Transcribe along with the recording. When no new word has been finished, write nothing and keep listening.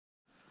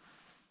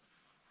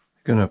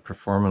Gonna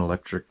perform an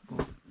electric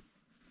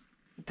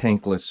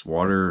tankless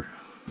water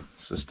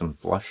system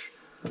flush.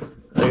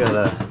 I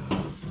got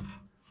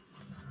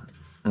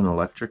an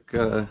electric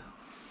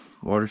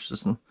water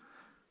system.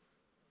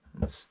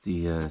 It's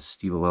the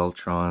Steve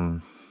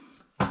Eltron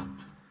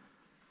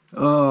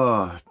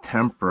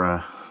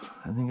Tempera.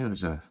 I think it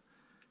was a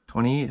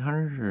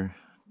 2800 or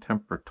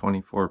Tempera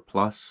 24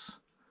 plus.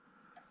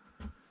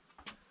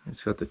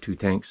 It's got the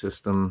 2-tank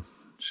system.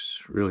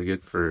 It's really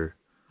good for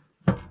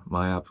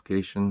my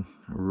application,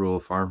 a rural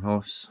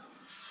farmhouse.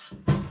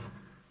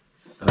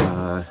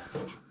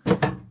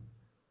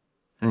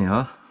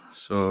 Anyhow,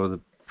 so the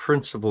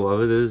principle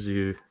of it is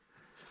you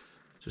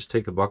just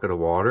take a bucket of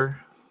water,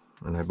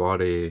 and I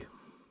bought a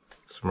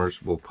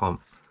submersible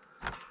pump,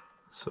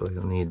 so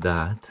you'll need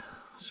that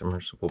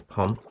submersible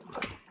pump,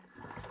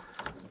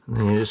 and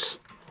then you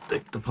just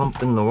stick the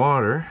pump in the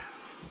water.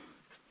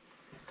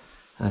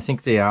 I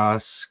think they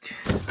ask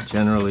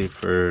generally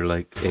for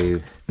like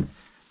a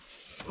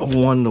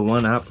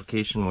 1-to-1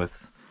 application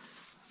with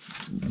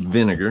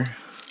vinegar,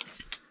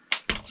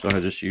 so I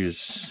just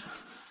use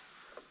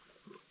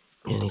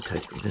any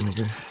type of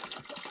vinegar.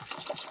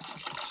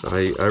 So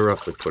I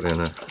roughly put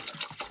in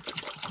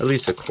at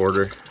least a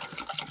quarter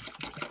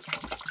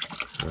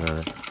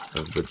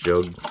of the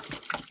jug.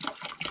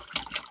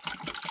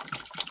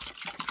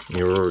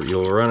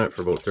 You'll run it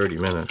for about 30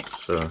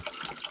 minutes, so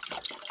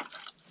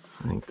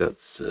I think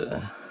that's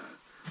here,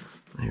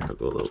 I'll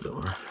go a little bit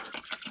more.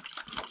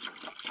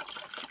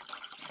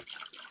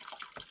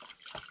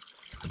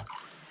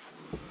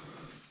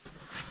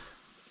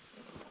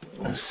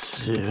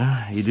 So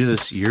you do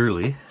this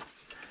yearly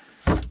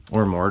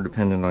or more,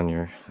 depending on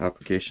your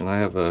application. I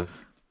have a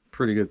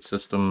pretty good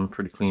system,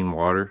 pretty clean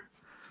water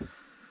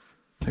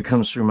that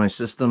comes through my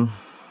system.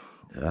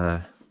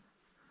 I've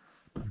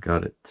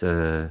got it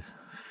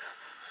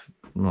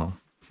well,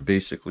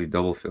 basically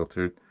double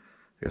filtered.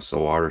 I guess the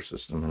water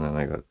system, and then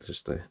I got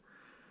just a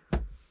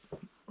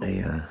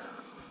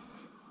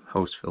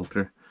house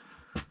filter.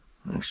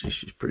 Actually,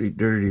 she's pretty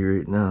dirty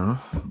right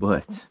now,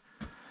 but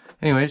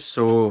anyways,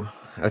 so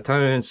at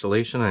time of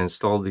installation, I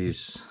installed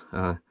these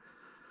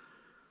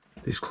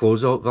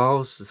closeout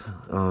valves,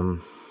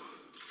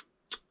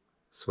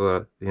 so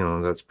that, you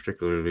know, that's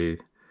particularly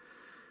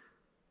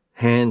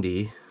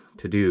handy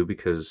to do,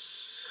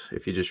 because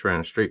if you just ran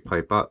a straight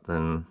pipe up,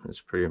 then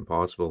it's pretty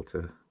impossible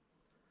to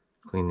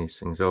clean these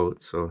things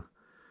out. So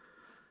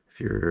if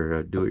you're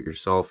a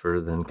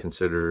do-it-yourselfer, then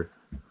consider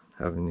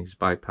having these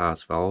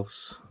bypass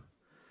valves.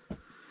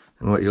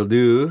 And what you'll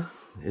do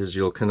is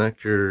you'll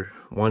connect your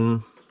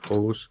one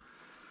hose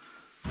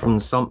from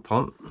the sump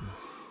pump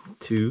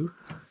to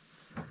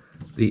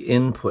the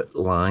input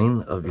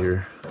line of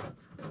your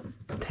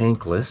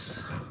tankless,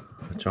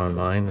 which on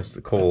mine is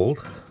the cold,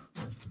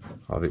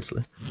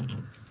 obviously.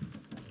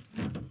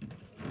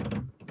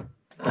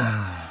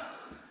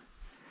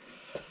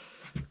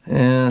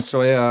 And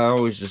so yeah, I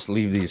always just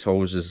leave these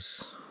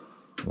hoses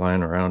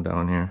lying around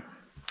down here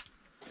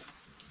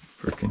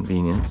for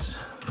convenience,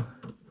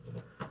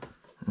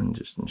 and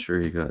just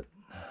ensure you got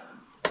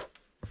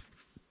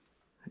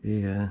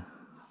a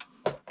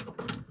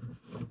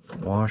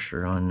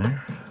washer on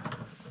there.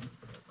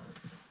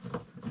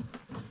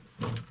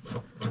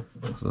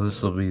 So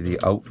this will be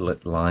the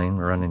outlet line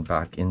running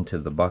back into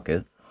the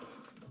bucket,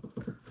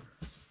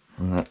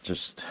 and that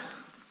just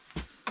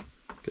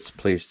gets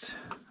placed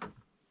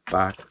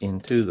back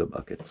into the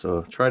bucket.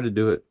 So try to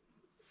do it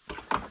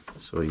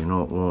so you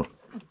know it won't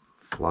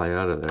fly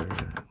out of there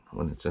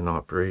when it's in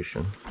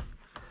operation,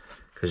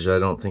 because I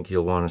don't think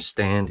you'll want to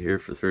stand here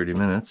for 30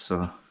 minutes.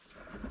 So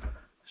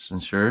just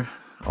ensure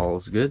all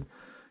is good.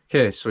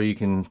 Okay, so you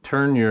can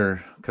turn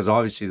your, because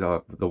obviously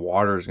the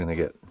water is going to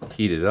get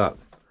heated up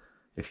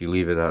if you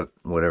leave it at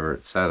whatever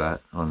it's set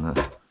at on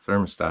the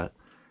thermostat.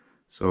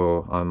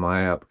 So on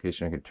my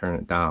application, I could turn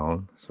it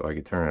down, so I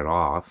could turn it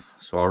off.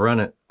 So I'll run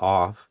it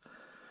off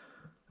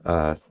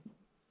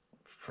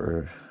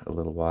for a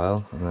little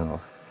while, and then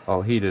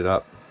I'll heat it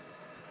up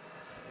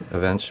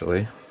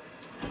eventually.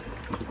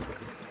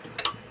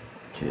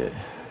 Okay,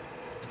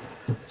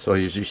 so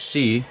as you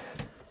see,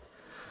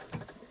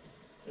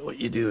 what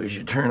you do is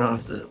you turn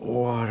off the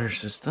water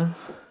system,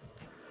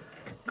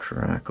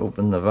 crack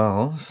open the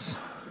valves.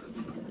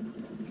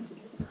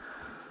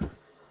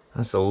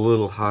 That's a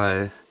little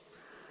high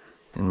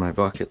in my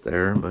bucket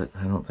there, but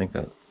I don't think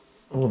that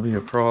will be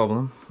a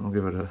problem. I'll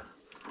give it a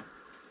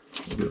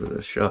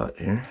shot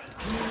here.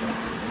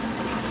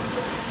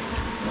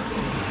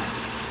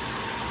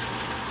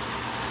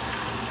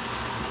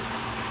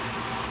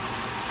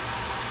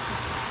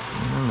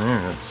 And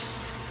there, it's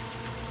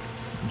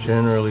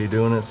generally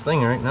doing its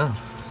thing right now.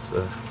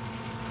 So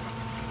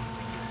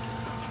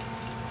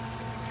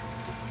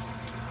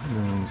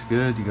everything's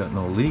good. You got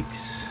no leaks.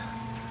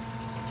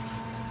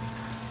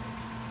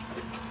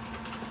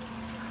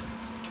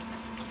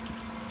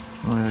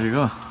 Well, there you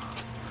go.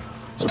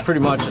 So pretty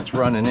much it's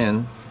running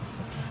in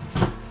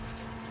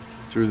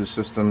through the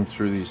system,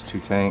 through these 2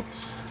 tanks,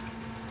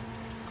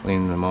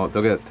 cleaning them out.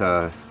 They'll get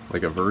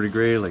like a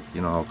verdigray, like,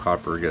 you know how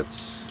copper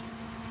gets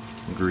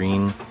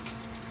green,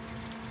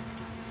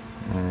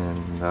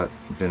 and that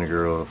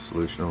vinegar oil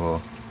solution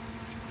will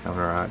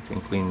counteract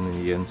and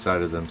clean the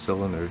inside of them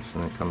cylinders,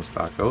 and it comes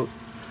back out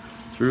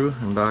through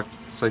and back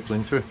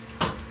cycling through.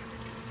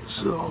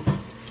 So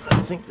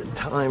I think the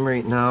time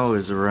right now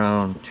is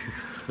around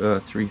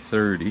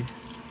 3:30.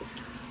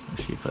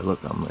 Actually, if I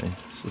look on my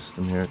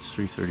system here, it's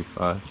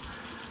 3:35.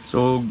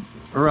 So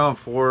around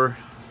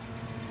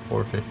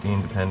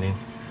 4:15 depending.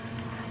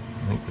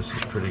 I think this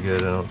is pretty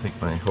good. I don't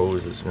think my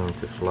hose is going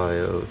to fly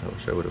out. I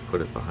wish I would have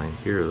put it behind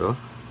here though.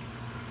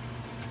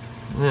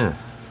 Yeah,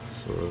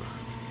 so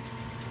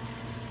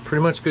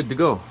pretty much good to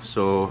go.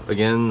 So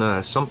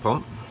again, sump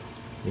pump.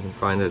 You can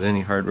find it at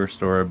any hardware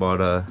store. I bought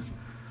a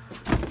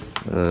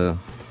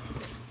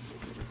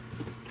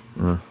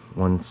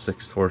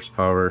 1/6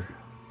 horsepower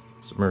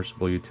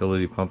submersible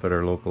utility pump at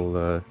our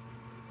local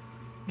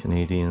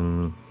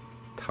Canadian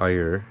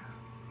Tire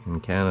in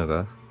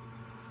Canada.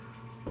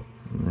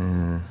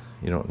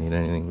 You don't need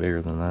anything bigger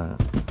than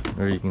that.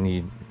 Or you can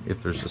need,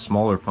 if there's a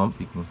smaller pump,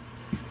 you can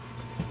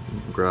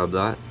grab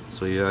that.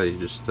 So yeah, you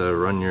just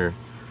run your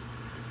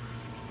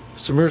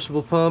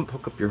submersible pump,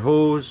 hook up your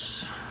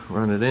hose,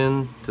 run it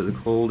in to the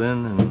cold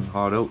in and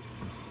hot out.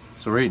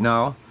 So right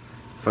now,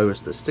 if I was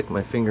to stick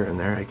my finger in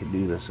there, I could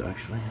do this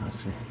actually.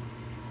 Let's see.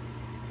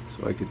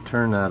 So I could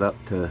turn that up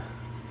to,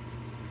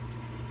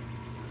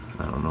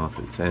 I don't know if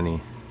it's any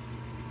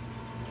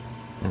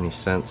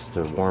sense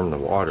to warm the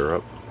water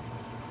up,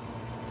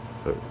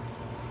 but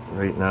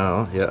right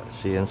now, yeah,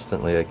 see,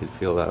 instantly I could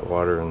feel that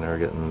water in there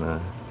getting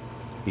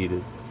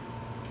heated.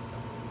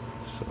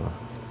 So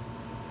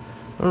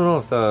I don't know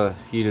if the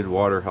heated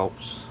water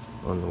helps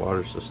on the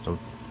water system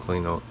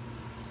clean out.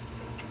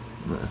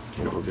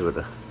 Here, we'll give it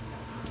a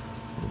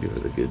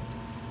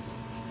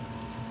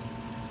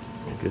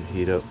good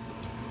heat up.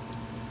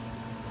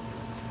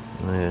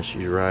 Oh yeah,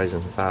 she's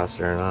rising fast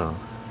there now.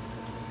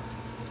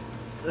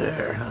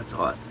 There, that's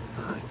hot.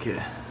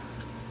 Okay.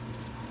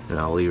 And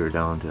I'll leave her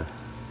down to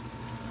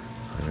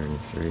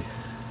 103.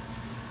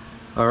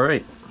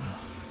 Alright.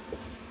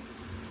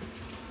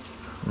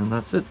 And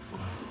that's it.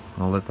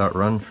 I'll let that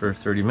run for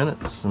 30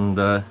 minutes and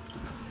we'll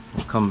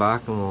come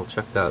back and we'll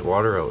check that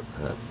water out.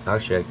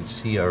 Actually, I can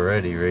see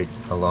already right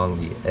along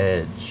the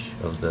edge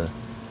of the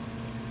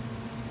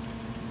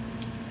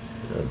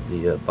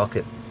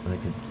bucket. I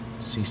can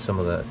see some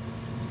of that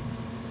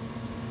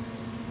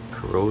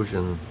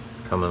corrosion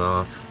coming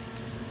off.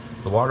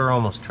 The water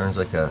almost turns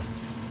like a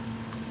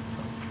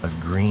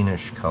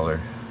greenish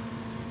color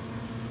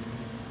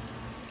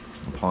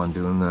upon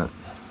doing that.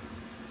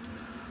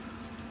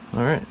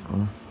 Alright,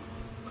 well,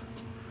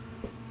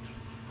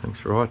 thanks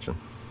for watching.